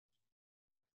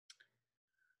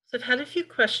So I've had a few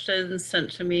questions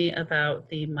sent to me about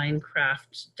the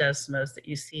Minecraft Desmos that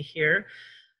you see here.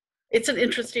 It's an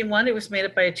interesting one. It was made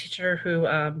up by a teacher who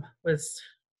was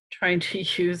trying to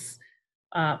use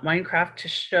Minecraft to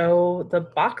show the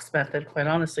box method, quite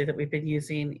honestly, that we've been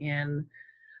using in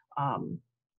um,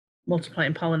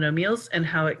 multiplying polynomials and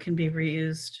how it can be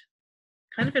reused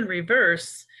kind of in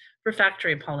reverse for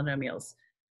factoring polynomials.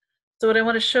 So what I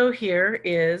want to show here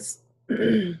is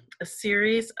a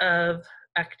series of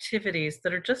activities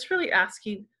that are just really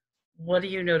asking, what do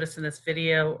you notice in this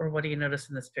video, or what do you notice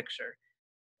in this picture?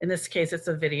 In this case, it's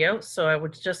a video, so I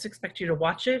would just expect you to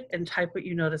watch it and type what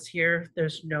you notice here.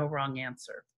 There's no wrong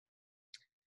answer.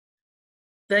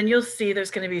 Then you'll see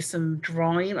there's going to be some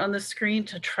drawing on the screen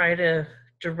to try to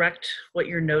direct what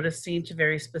you're noticing to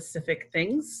very specific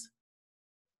things.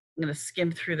 I'm going to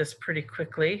skim through this pretty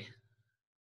quickly.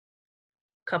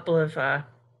 A couple of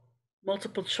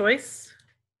multiple choice.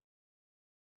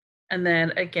 And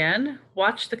then again,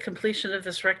 watch the completion of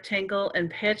this rectangle and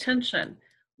pay attention.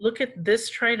 Look at this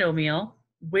trinomial.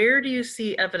 Where do you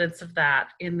see evidence of that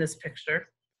in this picture?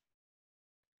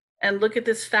 And look at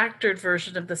this factored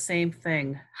version of the same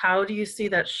thing. How do you see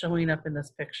that showing up in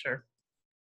this picture?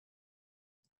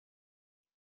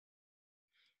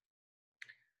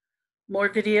 More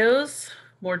videos,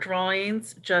 more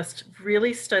drawings, just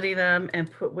really study them and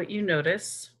put what you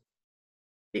notice.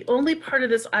 The only part of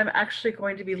this I'm actually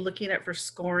going to be looking at for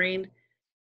scoring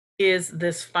is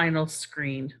this final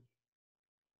screen.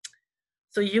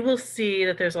 So you will see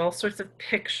that there's all sorts of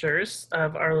pictures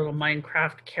of our little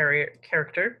Minecraft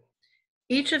character.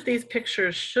 Each of these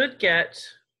pictures should try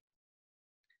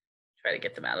to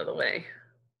get them out of the way.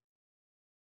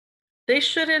 They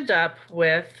should end up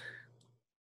with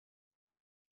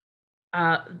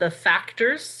the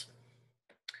factors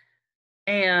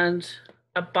and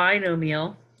a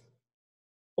binomial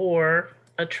or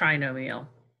a trinomial.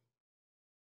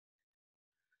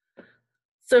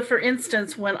 So for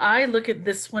instance, when I look at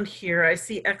this one here, I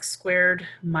see x squared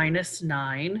minus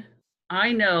 9.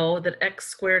 I know that x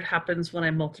squared happens when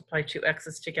I multiply two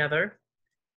x's together.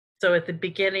 So at the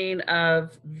beginning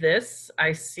of this,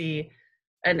 I see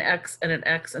an x,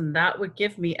 and that would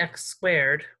give me x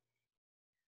squared.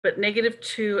 But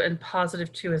 -2 and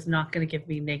 +2 is not going to give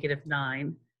me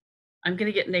 -9. I'm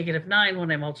going to get -9 when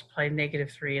I multiply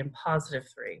 -3 and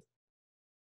 +3.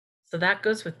 So that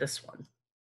goes with this one.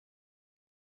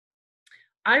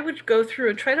 I would go through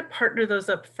and try to partner those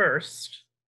up first.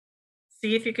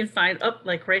 See if you can find,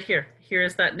 like right here. Here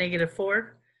is that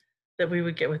 -4 that we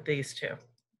would get with these two.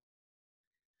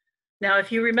 Now,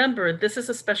 if you remember, this is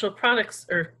a special products,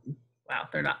 or wow,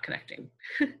 they're not connecting.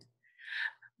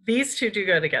 These two do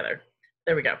go together.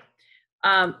 There we go.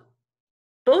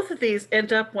 Both of these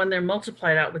end up when they're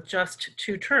multiplied out with just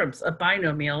two terms, a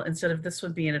binomial instead of this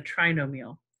one being a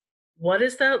trinomial. What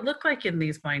does that look like in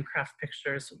these Minecraft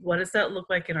pictures? What does that look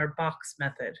like in our box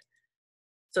method?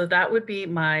 So that would be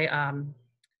my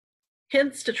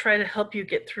hints to try to help you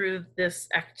get through this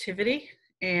activity,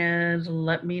 and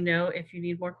let me know if you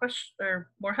need more questions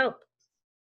or more help.